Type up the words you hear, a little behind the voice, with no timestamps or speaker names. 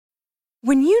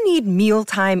When you need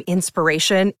mealtime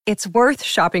inspiration, it's worth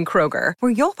shopping Kroger,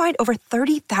 where you'll find over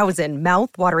 30,000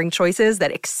 mouth-watering choices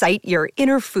that excite your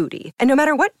inner foodie. And no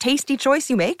matter what tasty choice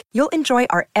you make, you'll enjoy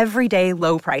our everyday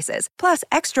low prices, plus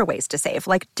extra ways to save,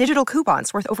 like digital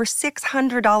coupons worth over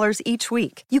 $600 each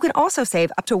week. You can also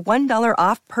save up to $1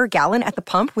 off per gallon at the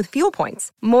pump with fuel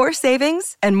points. More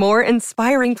savings and more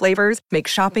inspiring flavors make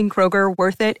shopping Kroger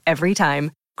worth it every time.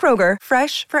 Kroger,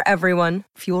 fresh for everyone.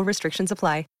 Fuel restrictions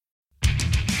apply.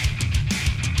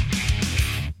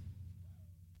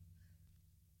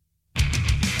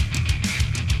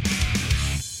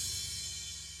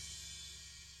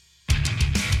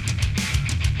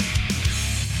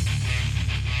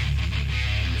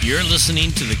 You're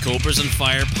listening to the Cobras and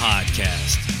Fire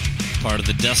podcast, part of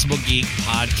the Decibel Geek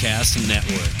Podcast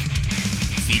Network,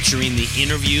 featuring the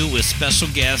interview with special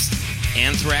guest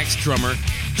Anthrax drummer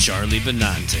Charlie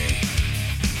Benante.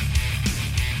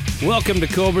 Welcome to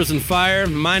Cobras and Fire.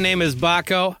 My name is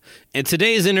Baco, and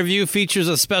today's interview features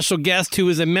a special guest who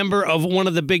is a member of one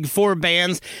of the big four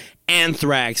bands,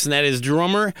 Anthrax, and that is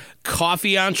drummer,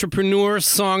 coffee entrepreneur,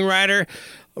 songwriter,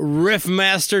 riff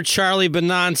master Charlie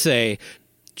Benante.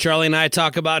 Charlie and I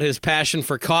talk about his passion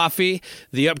for coffee,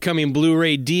 the upcoming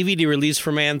Blu-ray DVD release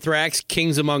from Anthrax,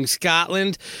 Kings Among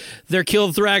Scotland, their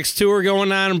Killthrax tour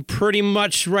going on pretty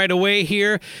much right away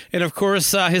here, and of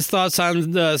course his thoughts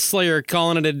on the Slayer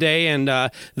calling it a day and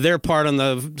their part on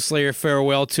the Slayer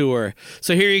farewell tour.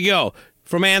 So here you go,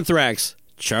 from Anthrax,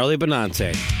 Charlie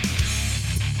Benante.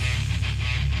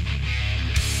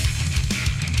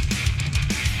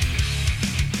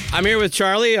 I'm here with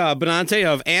Charlie Benante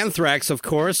of Anthrax, of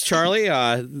course. Charlie,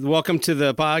 welcome to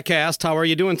the podcast. How are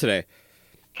you doing today?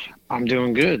 I'm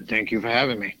doing good. Thank you for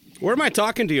having me. Where am I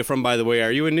talking to you from, by the way?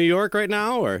 Are you in New York right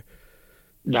now, or?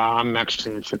 No, I'm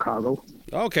actually in Chicago.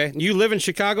 Okay. You live in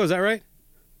Chicago, is that right?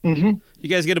 Mm-hmm. You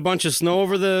guys get a bunch of snow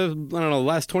over the,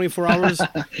 last 24 hours?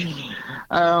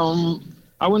 I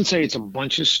wouldn't say it's a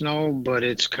bunch of snow, but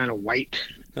it's kind of white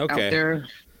out there.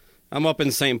 I'm up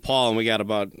in St. Paul, and we got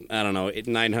about,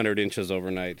 900 inches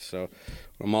overnight, so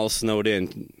I'm all snowed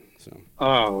in. So.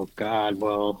 Oh, God,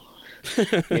 well,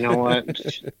 you know what?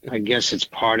 I guess it's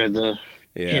part of the,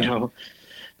 no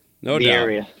the doubt.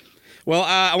 area. Well,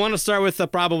 I want to start with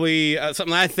probably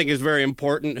something I think is very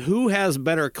important. Who has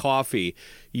better coffee,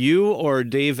 you or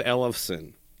Dave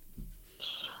Ellefson?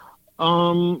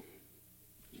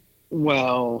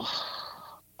 Well...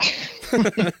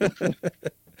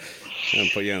 I'm going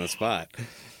to put you on the spot.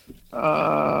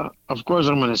 Of course,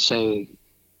 I'm going to say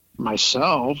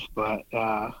myself, but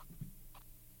a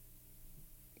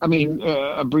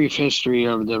brief history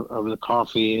of the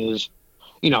coffee is,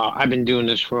 I've been doing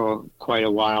this for quite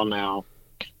a while now.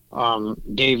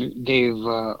 Dave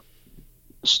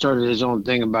started his own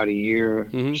thing about a year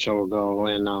or so ago,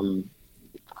 and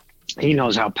he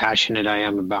knows how passionate I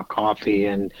am about coffee,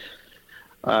 and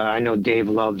I know Dave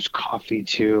loves coffee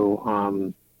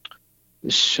too.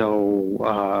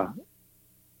 So,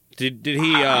 did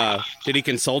he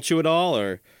consult you at all,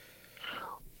 or?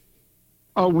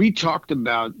 Oh, we talked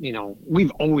about,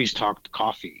 we've always talked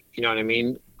coffee. You know what I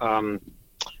mean?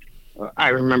 I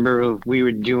remember we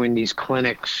were doing these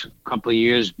clinics a couple of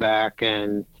years back,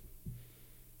 and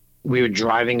we were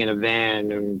driving in a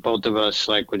van, and both of us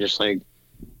were just like,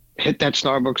 hit that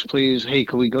Starbucks, please. Hey,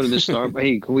 can we go to the Starbucks?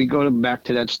 Hey, can we go back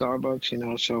to that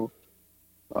Starbucks? So,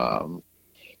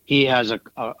 he has an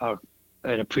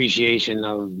appreciation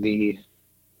of the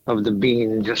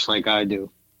bean, just like I do.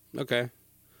 Okay.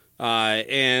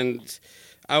 And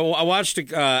I watched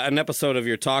an episode of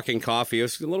your Talking Coffee. It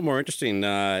was a little more interesting.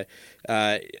 It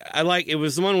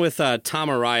was the one with Tom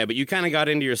Araya, but you kind of got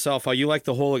into yourself, how you like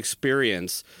the whole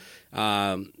experience.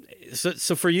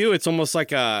 So for you, it's almost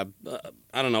like a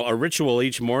ritual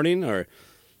each morning, or?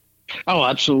 Oh,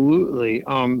 absolutely.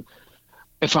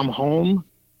 If I'm home,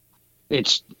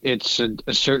 it's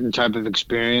a certain type of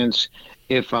experience.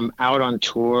 If I'm out on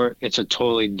tour, it's a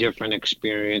totally different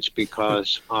experience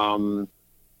because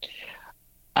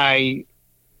I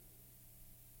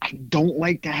don't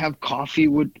like to have coffee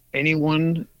with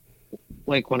anyone.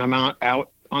 Like when I'm out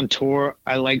on tour,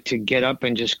 I like to get up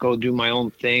and just go do my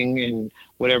own thing in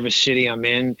whatever city I'm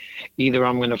in. Either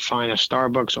I'm going to find a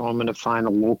Starbucks or I'm going to find a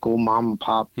local mom and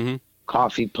pop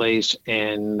coffee place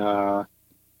and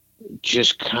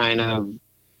just kind of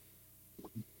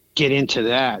get into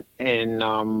that. And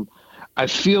I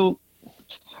feel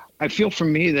for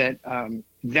me that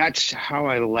that's how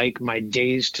I like my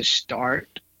days to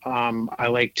start. I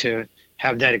like to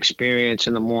have that experience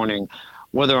in the morning,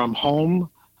 whether I'm home.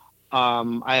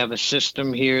 I have a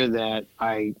system here that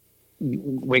I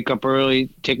wake up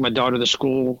early, take my daughter to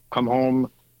school, come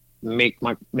home, make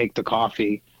the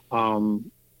coffee.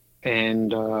 And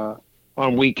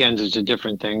on weekends it's a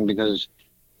different thing because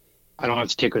I don't have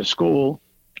to take her to school,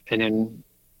 and then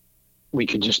we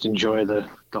could just enjoy the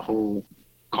whole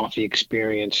coffee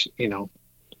experience,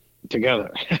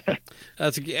 together.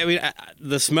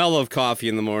 The smell of coffee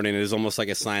in the morning is almost like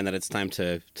a sign that it's time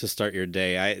to start your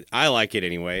day. I like it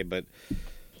anyway, but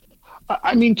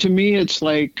I mean, to me, it's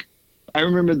like, I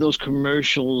remember those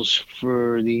commercials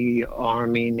for the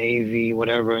Army, Navy,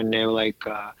 whatever, and they're like,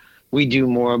 we do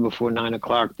more before 9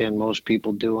 o'clock than most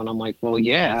people do. And I'm like, well,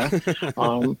 yeah,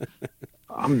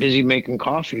 I'm busy making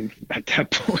coffee at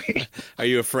that point. Are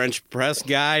you a French press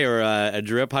guy or a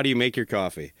drip? How do you make your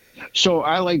coffee? So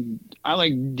I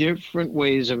like different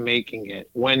ways of making it.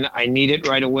 When I need it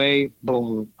right away,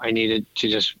 boom, I need it to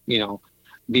just,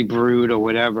 be brewed or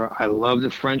whatever. I love the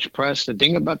French press. The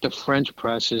thing about the French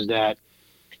press is that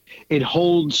it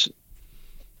holds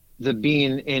the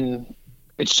bean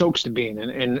it soaks the bean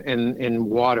in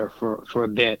water for a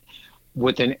bit.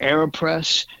 With an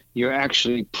AeroPress, you're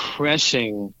actually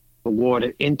pressing the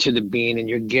water into the bean, and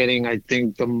you're getting, I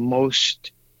think, the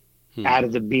most out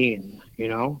of the bean,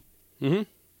 Mm-hmm.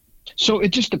 So it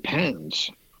just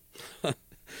depends.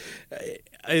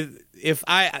 If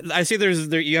I see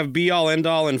you have Be All End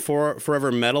All and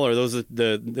Forever Metal. Are those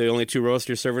the only two roasts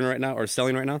you're serving right now or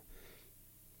selling right now?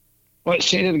 Wait,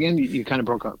 say that again. You kind of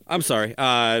broke up. I'm sorry.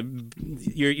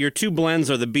 Your two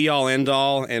blends are the Be All End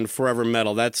All and Forever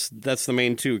Metal. That's the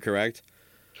main two, correct?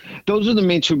 Those are the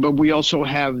main two, but we also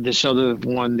have this other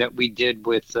one that we did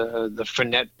with the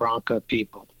Fernet Branca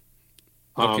people,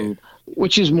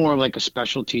 which is more like a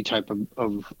specialty type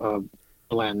of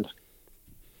blend.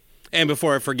 And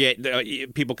before I forget,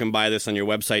 people can buy this on your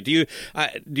website. Do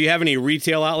you have any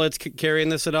retail outlets carrying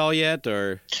this at all yet?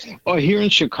 Or here in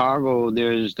Chicago,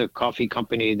 there's the coffee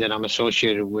company that I'm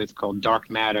associated with called Dark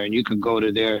Matter, and you could go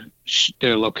to their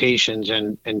locations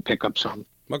and pick up some.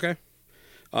 Okay.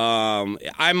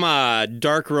 I'm a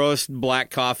dark roast black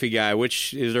coffee guy.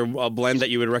 Which is there a blend that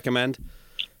you would recommend?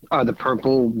 The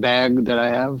purple bag that I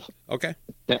have. Okay.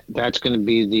 That's going to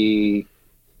be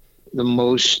the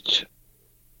most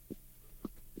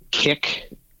kick.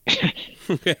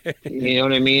 You know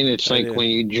what I mean? It's like when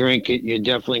you drink it, you're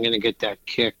definitely going to get that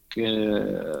kick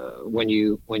when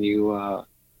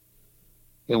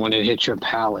it hits your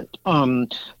palate.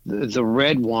 The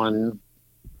red one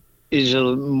is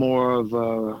a more of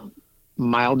a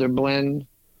milder blend.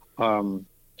 But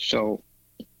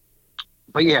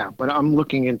I'm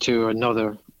looking into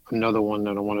another one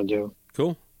that I want to do.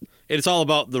 Cool. It's all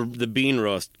about the bean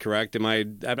roast, correct? I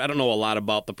don't know a lot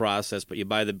about the process, but you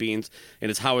buy the beans, and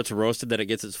it's how it's roasted that it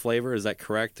gets its flavor. Is that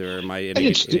correct, or am I an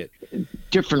idiot?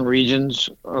 Different regions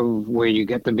of where you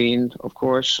get the beans, of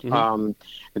course. Mm-hmm.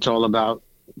 It's all about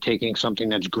taking something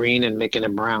that's green and making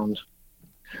it brown,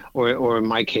 or in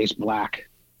my case, black.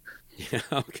 Yeah,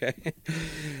 okay.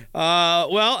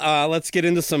 Let's get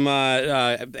into some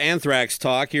Anthrax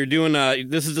talk. You're doing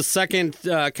this is the second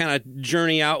kind of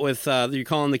journey out with you're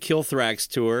calling the Killthrax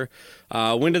tour.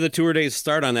 When do the tour days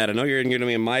start on that? I know you're going to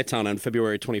be in my town on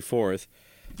February 24th.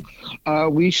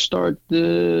 We start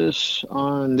this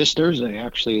on this Thursday,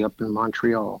 actually, up in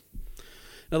Montreal.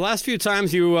 The last few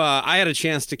times I had a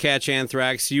chance to catch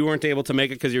Anthrax, you weren't able to make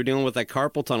it because you were dealing with that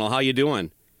carpal tunnel. How you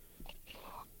doing?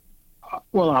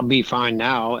 Well, I'll be fine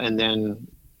now, and then,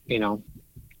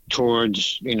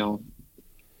 towards,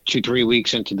 2-3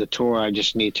 weeks into the tour, I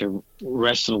just need to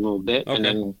rest a little bit and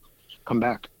then come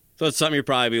back. So it's something you'll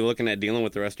probably be looking at dealing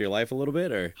with the rest of your life a little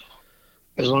bit, or?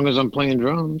 As long as I'm playing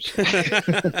drums.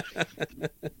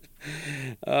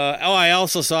 I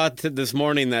also saw this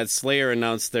morning that Slayer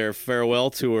announced their farewell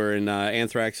tour, and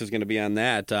Anthrax is going to be on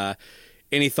that.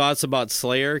 Any thoughts about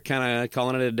Slayer, kind of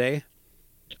calling it a day?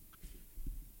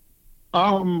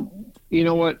 You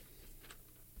know what?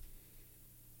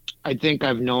 I think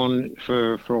I've known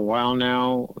for a while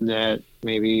now that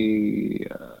maybe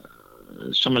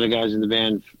some of the guys in the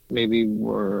band maybe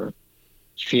were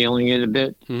feeling it a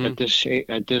bit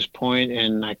at this point,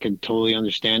 and I could totally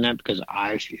understand that because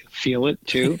I feel it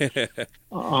too.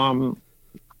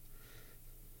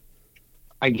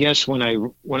 I guess when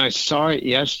I saw it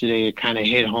yesterday, it kind of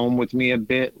hit home with me a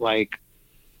bit. Like,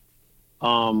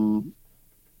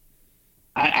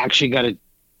 I actually got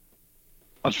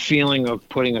a feeling of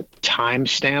putting a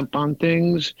timestamp on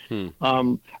things.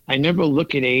 I never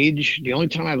look at age. The only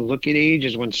time I look at age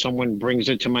is when someone brings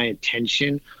it to my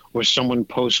attention, or someone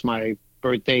posts my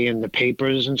birthday in the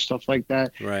papers and stuff like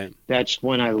that. Right. That's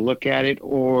when I look at it.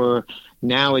 Or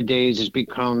nowadays it's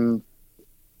become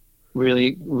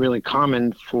really, really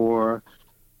common for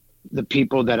the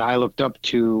people that I looked up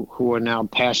to who are now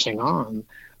passing on.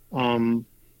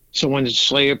 So when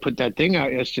Slayer put that thing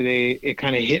out yesterday, it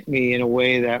kind of hit me in a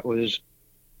way that was,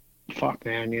 fuck,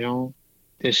 man,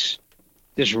 this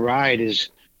ride is,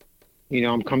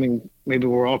 I'm coming, maybe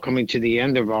we're all coming to the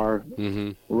end of our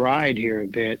ride here a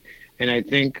bit. And I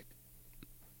think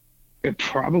it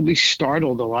probably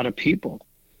startled a lot of people,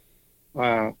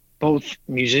 both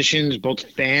musicians, both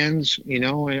fans,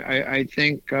 I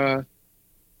think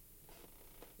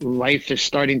life is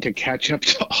starting to catch up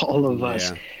to all of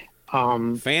us.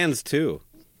 Fans too.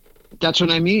 That's what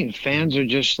I mean. Fans are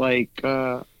just like,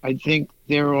 I think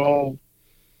they're all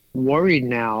worried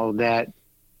now that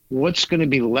what's going to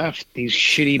be left, these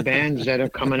shitty bands that are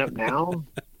coming up now.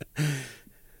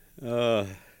 Well,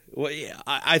 yeah,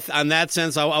 I on that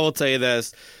sense, I will tell you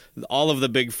this. All of the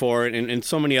big four and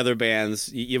so many other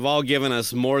bands, you've all given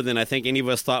us more than I think any of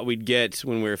us thought we'd get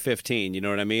when we were 15. You know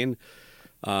what I mean?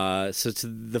 So it's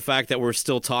the fact that we're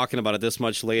still talking about it this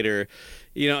much later,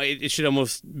 it should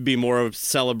almost be more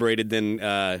celebrated than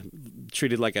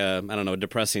treated like a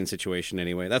depressing situation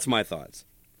anyway. That's my thoughts.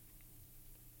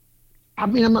 I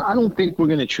mean, I don't think we're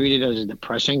going to treat it as a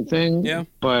depressing thing. Yeah.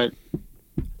 But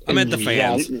I meant the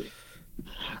fans.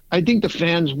 I think the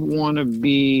fans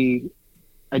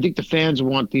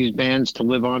want these bands to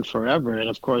live on forever. And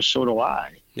of course, so do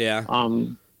I. Yeah.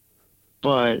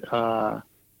 But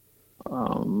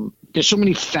there's so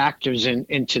many factors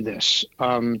into this.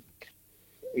 Do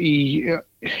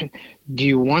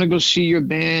you want to go see your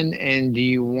band, and do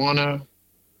you want to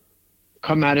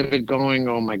come out of it going,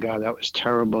 oh my God, that was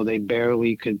terrible, they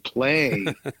barely could play?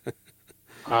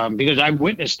 Because I've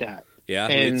witnessed that. Yeah,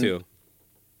 me too.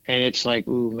 And it's like,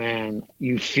 ooh, man,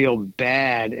 you feel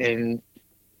bad, and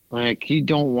like you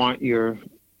don't want your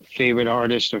favorite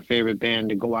artist or favorite band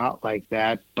to go out like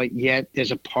that, but yet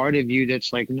there's a part of you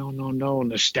that's like, no,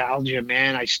 nostalgia,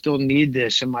 man, I still need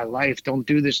this in my life, don't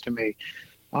do this to me.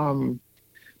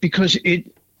 Because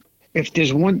if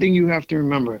there's one thing you have to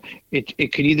remember,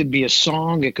 it could either be a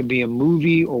song, it could be a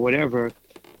movie or whatever,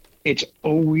 it's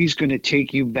always going to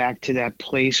take you back to that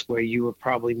place where you were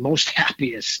probably most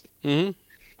happiest. And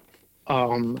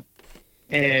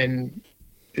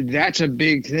that's a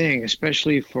big thing,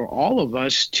 especially for all of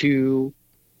us to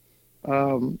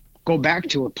go back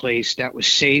to a place that was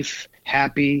safe,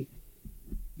 happy.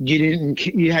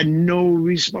 You had no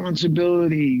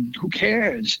responsibility. Who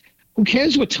cares? Who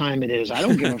cares what time it is? I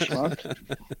don't give a fuck.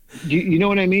 You know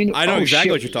what I mean? I know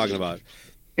exactly what you're talking about.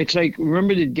 It's like,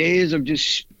 remember the days of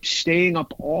just staying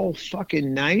up all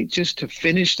fucking night just to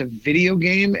finish the video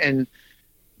game and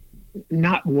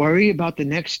not worry about the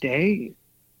next day?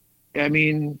 I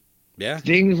mean, yeah,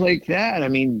 things like that. I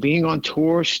mean, being on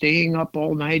tour, staying up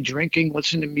all night, drinking,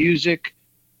 listening to music,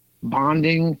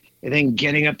 bonding, and then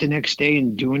getting up the next day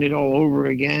and doing it all over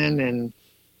again. And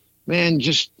man,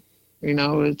 just,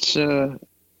 it's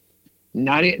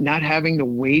not having the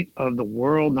weight of the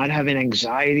world, not having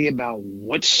anxiety about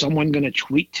what's someone going to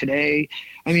tweet today.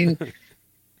 I mean,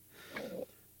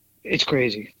 it's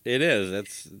crazy. It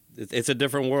is. It's a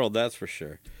different world, that's for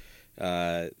sure.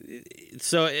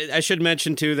 So I should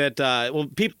mention too that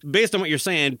based on what you're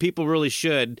saying, people really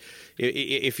should,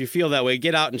 if you feel that way,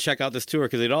 get out and check out this tour,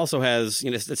 because it also has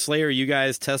Slayer, you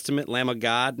guys, Testament, Lamb of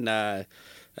God, and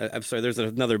I'm sorry, there's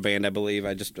another band I believe.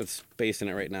 I'm spacing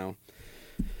it right now.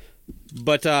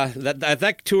 But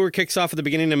that tour kicks off at the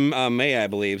beginning of May, I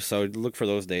believe. So look for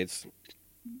those dates.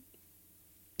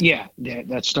 Yeah,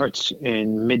 that starts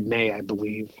in mid-May, I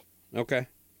believe. Okay.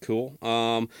 Cool.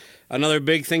 Another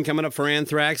big thing coming up for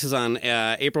Anthrax is on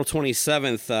April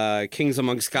 27th. Kings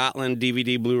Among Scotland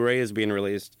DVD Blu-ray is being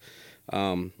released.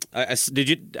 I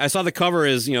saw the cover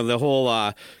is the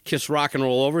whole Kiss Rock and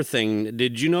Roll Over thing.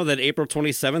 Did you know that April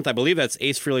 27th? I believe that's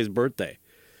Ace Frehley's birthday.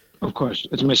 Of course,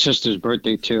 it's my sister's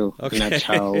birthday too, okay. And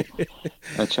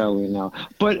that's how we know.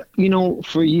 But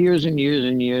for years and years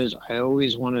and years, I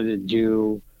always wanted to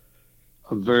do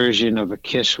a version of a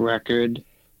Kiss record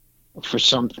for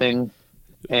something,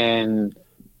 and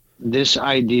this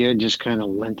idea just kind of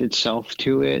lent itself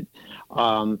to it.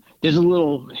 There's a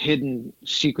little hidden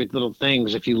secret little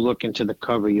things. If you look into the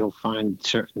cover, you'll find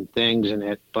certain things in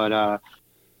it, but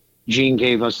Gene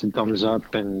gave us the thumbs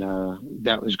up, and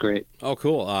that was great. Oh,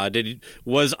 cool.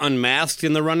 Was Unmasked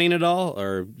in the running at all,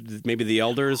 or maybe The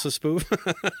Elder is a spoof?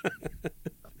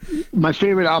 My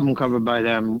favorite album cover by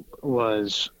them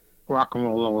was Rock and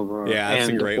Roll Over. Yeah, that's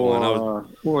a great one.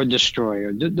 Or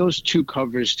Destroyer. Those two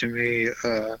covers to me,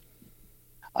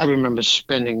 I remember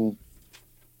spending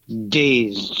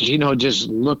days, just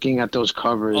looking at those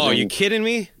covers. Oh, are you kidding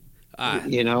me?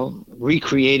 you know,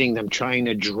 recreating them, trying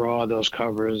to draw those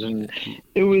covers, and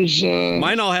it was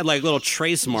mine all had like little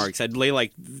trace marks. I'd lay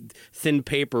like thin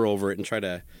paper over it and try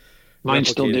to mine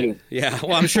still replicate do. it. Yeah,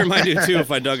 well, I'm sure mine do too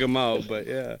if I dug them out. But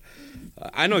yeah,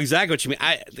 I know exactly what you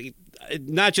mean.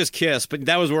 Not just Kiss, but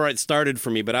that was where it started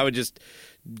for me. But I would just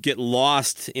get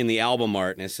lost in the album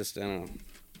art, and it's just, I don't know.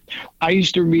 I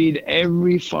used to read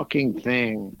every fucking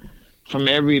thing from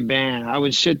every band. I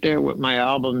would sit there with my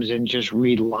albums and just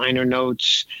read liner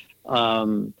notes,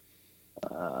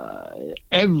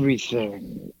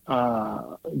 everything. I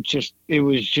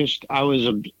was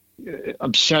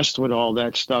obsessed with all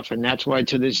that stuff. And that's why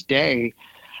to this day,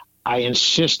 I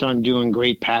insist on doing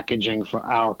great packaging for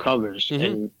our covers.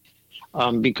 Mm-hmm.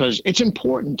 And because it's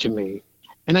important to me.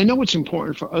 And I know it's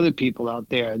important for other people out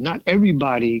there. Not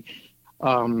everybody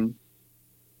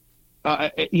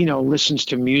listens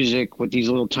to music with these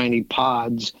little tiny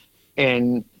pods,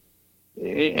 and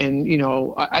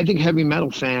I think heavy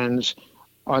metal fans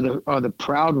are the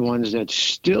proud ones that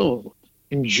still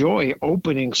enjoy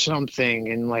opening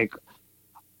something and like,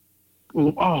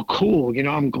 oh, cool,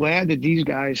 I'm glad that these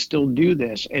guys still do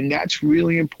this, and that's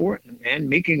really important. Man,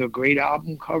 making a great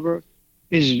album cover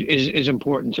is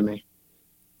important to me.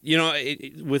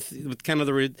 With kind of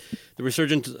the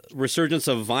resurgence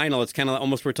of vinyl, it's kind of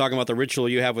almost, we're talking about the ritual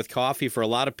you have with coffee. For a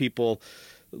lot of people,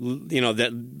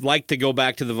 that like to go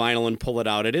back to the vinyl and pull it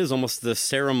out, it is almost the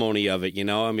ceremony of it.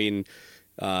 I mean,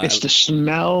 it's the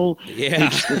smell. Yeah,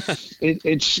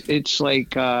 it's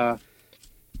like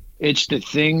it's the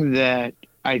thing that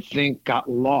I think got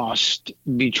lost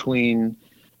between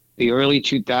the early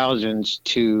 2000s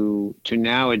to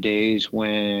nowadays,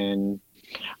 when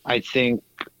I think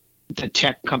the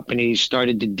tech companies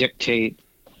started to dictate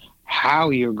how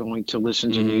you're going to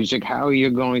listen to music, how you're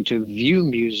going to view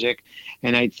music.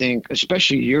 And I think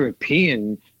especially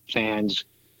European fans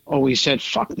always said,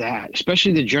 fuck that,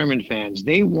 especially the German fans.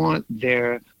 They want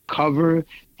their cover,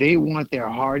 they want their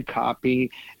hard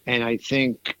copy. And I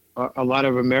think a lot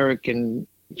of American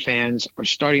fans are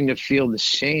starting to feel the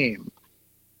same.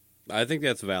 I think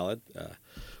that's valid.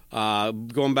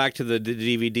 Going back to the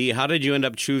DVD, how did you end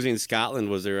up choosing Scotland?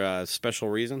 Was there a special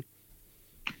reason?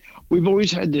 We've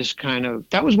always had this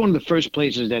that was one of the first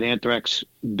places that Anthrax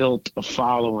built a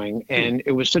following, and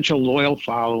it was such a loyal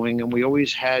following, and we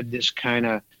always had this kind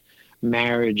of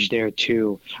marriage there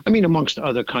too. I mean, amongst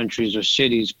other countries or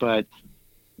cities, but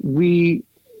we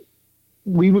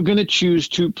were going to choose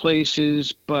two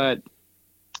places, but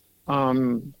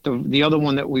the other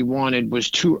one that we wanted was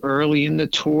too early in the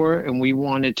tour, and we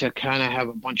wanted to kind of have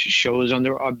a bunch of shows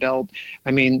under our belt.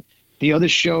 I mean, the other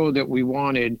show that we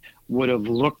wanted would have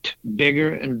looked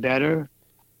bigger and better,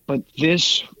 but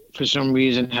this, for some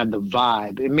reason, had the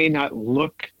vibe. It may not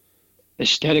look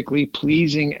aesthetically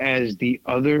pleasing as the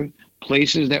other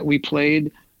places that we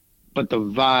played, but the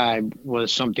vibe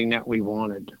was something that we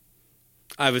wanted.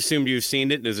 I've assumed you've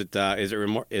seen it. Is it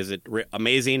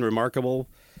amazing, remarkable?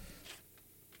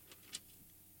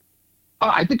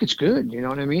 Oh, I think it's good. You know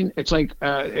what I mean? It's like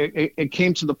it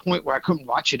came to the point where I couldn't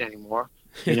watch it anymore.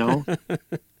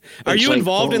 Are you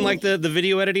involved in like the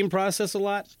video editing process a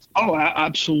lot? Oh,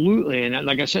 absolutely. And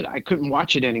like I said, I couldn't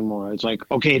watch it anymore. It's like,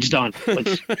 okay, it's done.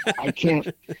 I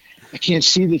can't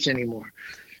see this anymore.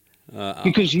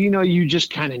 Because you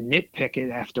just kind of nitpick it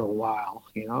after a while.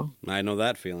 I know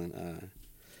that feeling.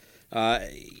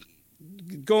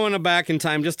 Going back in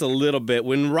time just a little bit,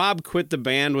 when Rob quit the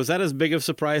band, was that as big of a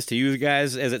surprise to you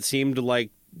guys as it seemed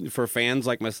like for fans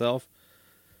like myself?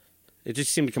 It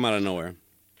just seemed to come out of nowhere.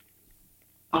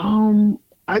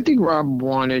 I think Rob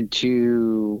wanted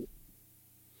to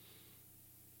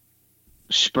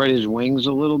spread his wings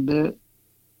a little bit.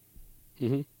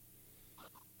 Mm-hmm.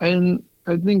 And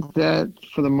I think that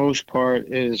for the most part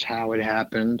is how it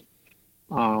happened.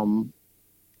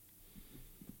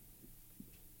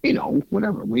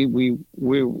 Whatever. We've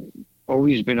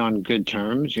always been on good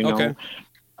terms, Okay.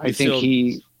 I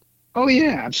think oh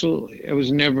yeah, absolutely. It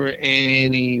was never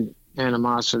any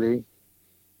animosity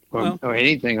or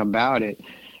anything about it,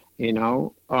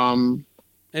 And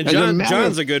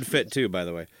John's a good fit too, by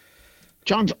the way.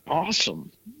 John's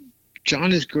awesome.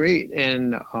 John is great.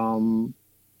 And,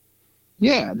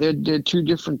 they're two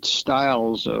different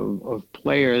styles of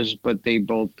players, but they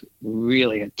both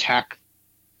really attack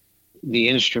the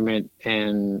instrument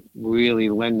and really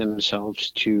lend themselves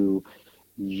to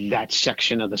that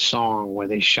section of the song where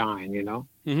they shine,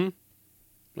 Mm-hmm.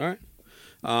 All right.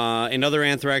 In other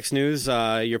Anthrax news,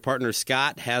 your partner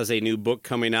Scott has a new book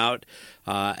coming out.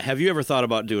 Have you ever thought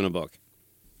about doing a book?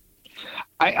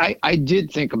 I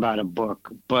did think about a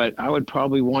book, but I would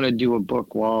probably want to do a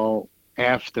book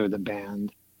after the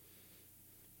band.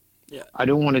 Yeah. I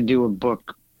don't want to do a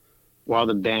book while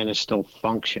the band is still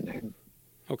functioning.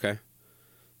 Okay.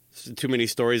 So too many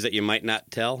stories that you might not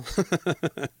tell.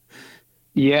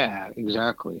 Yeah,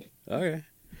 exactly. Okay.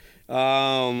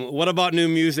 What about new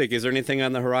music? Is there anything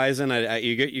on the horizon?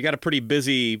 You got a pretty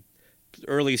busy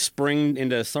early spring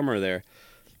into summer there.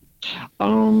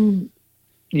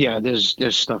 Yeah, there's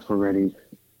stuff already.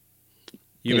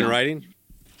 You've been writing?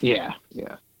 Yeah.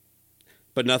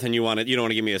 But nothing you don't want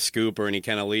to give me a scoop or any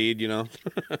kind of lead, you know?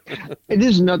 It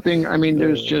is nothing. I mean,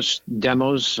 there's just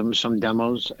demos, some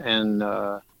demos, and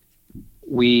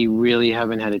we really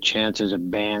haven't had a chance as a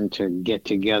band to get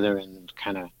together and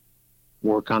kind of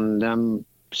work on them.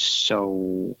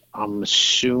 So I'm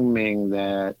assuming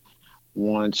that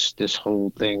once this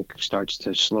whole thing starts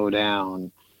to slow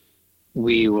down,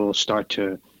 we will start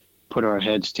to put our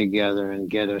heads together and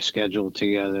get a schedule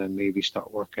together and maybe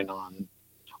start working on,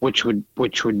 which would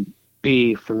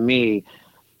be for me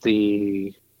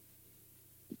the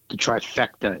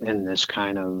trifecta in this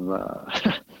kind of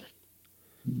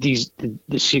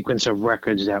the sequence of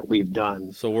records that we've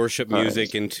done. So worship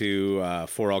music into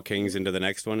For All Kings into the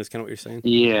next one is kind of what you're saying?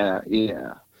 Yeah.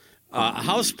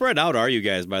 How spread out are you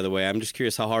guys, by the way? I'm just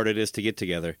curious how hard it is to get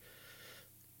together.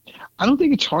 I don't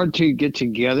think it's hard to get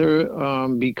together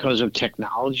because of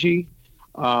technology.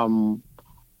 And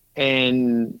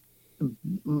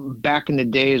back in the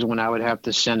days when I would have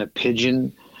to send a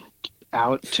pigeon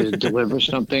out to deliver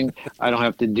something, I don't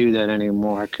have to do that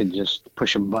anymore. I could just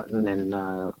push a button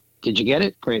and did you get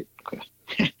it? Great.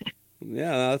 Okay.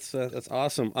 Yeah, that's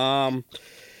awesome.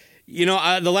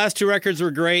 The last two records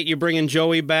were great. You're bringing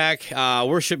Joey back.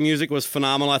 Worship music was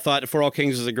phenomenal. I thought For All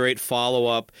Kings was a great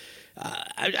follow-up.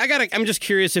 I'm just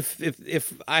curious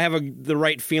if I have the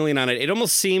right feeling on it. It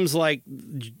almost seems like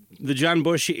the John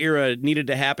Bush era needed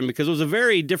to happen because it was a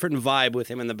very different vibe with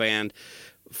him in the band.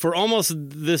 For almost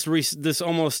this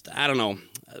almost, I don't know,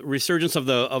 resurgence of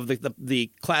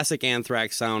the classic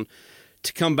Anthrax sound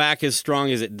to come back as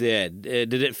strong as it did.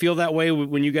 Did it feel that way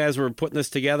when you guys were putting this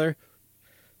together?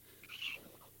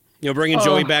 Bringing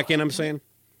Joey back in, I'm saying?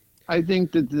 I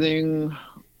think the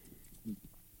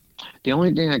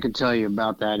only thing I could tell you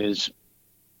about that is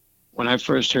when I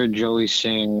first heard Joey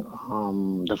sing,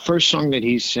 the first song that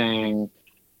he sang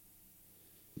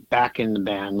back in the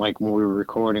band, like when we were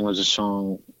recording, was a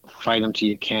song, Fight 'Em Till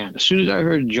You Can't. As soon as I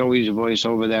heard Joey's voice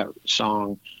over that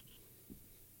song,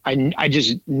 I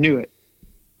just knew it.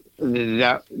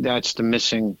 That's the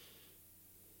missing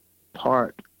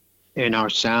part in our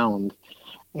sound.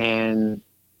 And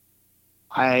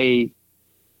in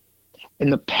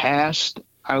the past,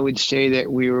 I would say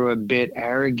that we were a bit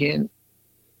arrogant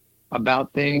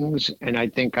about things, and I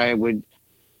think I would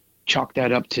chalk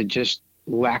that up to just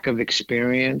lack of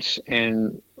experience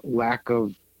and lack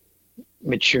of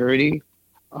maturity.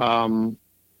 And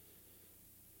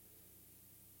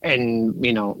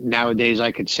nowadays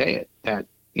I could say it that,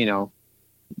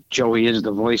 Joey is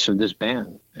the voice of this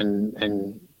band,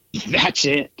 and that's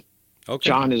it.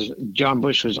 Okay. John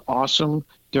Bush was awesome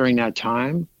during that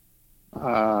time.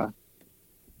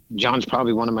 John's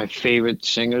probably one of my favorite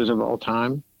singers of all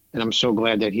time, and I'm so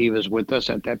glad that he was with us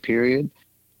at that period.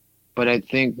 But I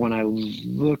think when I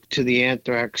look to the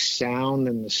Anthrax sound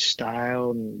and the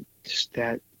style and just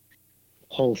that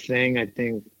whole thing, I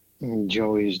think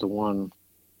Joey's the one.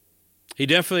 He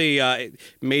definitely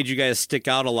made you guys stick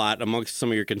out a lot amongst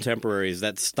some of your contemporaries.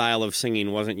 That style of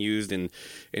singing wasn't used in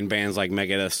bands like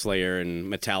Megadeth, Slayer, and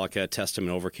Metallica,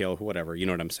 Testament, Overkill, whatever. You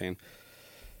know what I'm saying?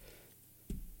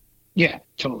 Yeah,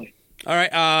 totally. All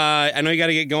right. I know you got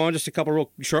to get going. Just a couple real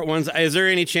short ones. Is there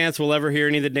any chance we'll ever hear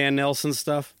any of the Dan Nelson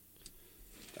stuff?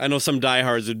 I know some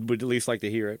diehards would at least like to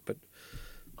hear it, but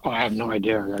I have no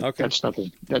idea. That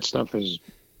stuff is.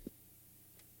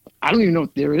 I don't even know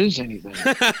if there is anything.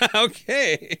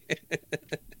 Okay.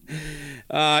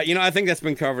 I think that's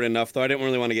been covered enough, though. I didn't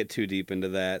really want to get too deep into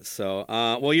that. So,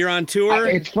 well, you're on tour.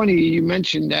 It's funny you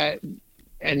mentioned that,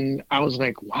 and I was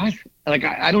like, "What?" Like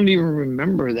I don't even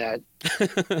remember that.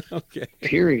 Okay.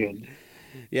 Period.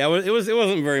 Yeah, it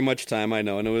wasn't very much time, I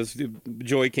know, and it was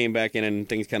Joey came back in and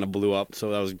things kind of blew up, so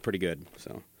that was pretty good.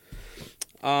 So.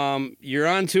 You're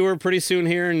on tour pretty soon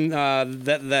here, and I'm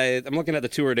looking at the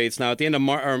tour dates now. At the end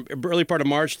of early part of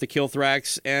March, the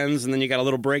Killthrax ends, and then you got a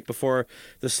little break before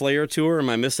the Slayer tour. Am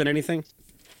I missing anything?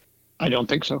 I don't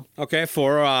think so. Okay,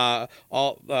 for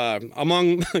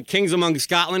Among Kings Among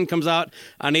Scotland comes out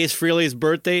on Ace Frehley's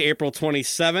birthday, April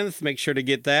 27th. Make sure to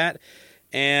get that.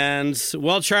 And,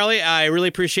 well, Charlie, I really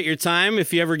appreciate your time.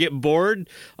 If you ever get bored,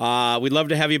 we'd love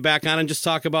to have you back on and just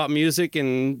talk about music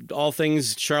and all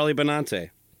things Charlie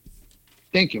Benante.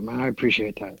 Thank you, man. I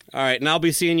appreciate that. All right, and I'll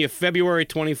be seeing you February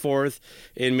 24th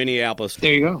in Minneapolis.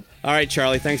 There you go. All right,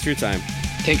 Charlie, thanks for your time.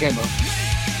 Take care, bro.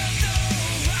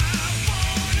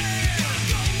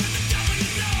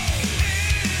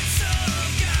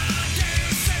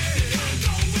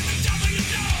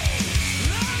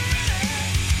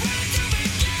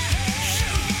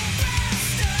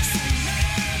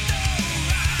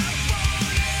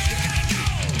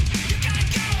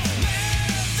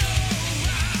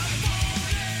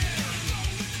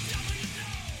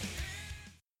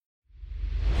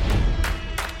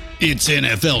 It's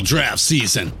NFL draft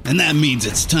season, and that means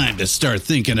it's time to start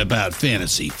thinking about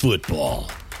fantasy football.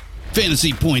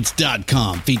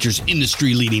 FantasyPoints.com features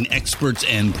industry-leading experts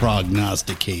and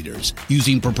prognosticators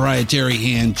using proprietary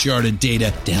hand-charted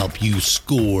data to help you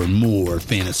score more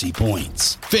fantasy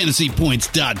points.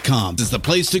 FantasyPoints.com is the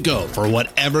place to go for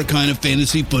whatever kind of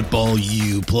fantasy football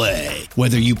you play.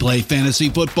 Whether you play fantasy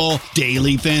football,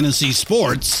 daily fantasy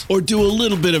sports, or do a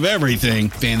little bit of everything,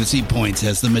 Fantasy Points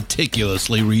has the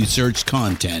meticulously researched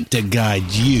content to guide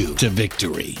you to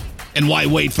victory. And why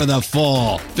wait for the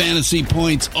fall? Fantasy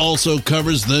Points also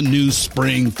covers the new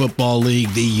spring football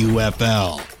league, the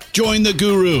UFL. Join the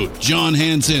guru, John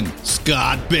Hansen,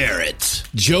 Scott Barrett,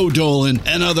 Joe Dolan,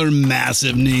 and other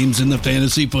massive names in the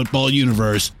fantasy football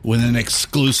universe with an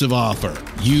exclusive offer.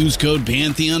 Use code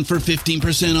Pantheon for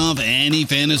 15% off any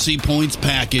Fantasy Points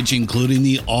package, including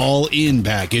the all-in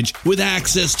package, with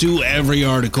access to every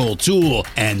article, tool,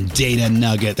 and data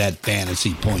nugget that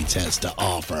Fantasy Points has to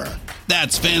offer.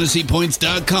 That's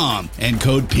FantasyPoints.com and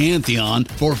code Pantheon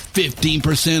for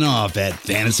 15% off at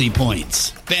Fantasy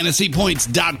Points.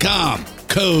 FantasyPoints.com,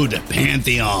 code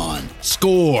Pantheon.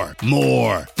 Score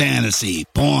more fantasy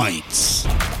points.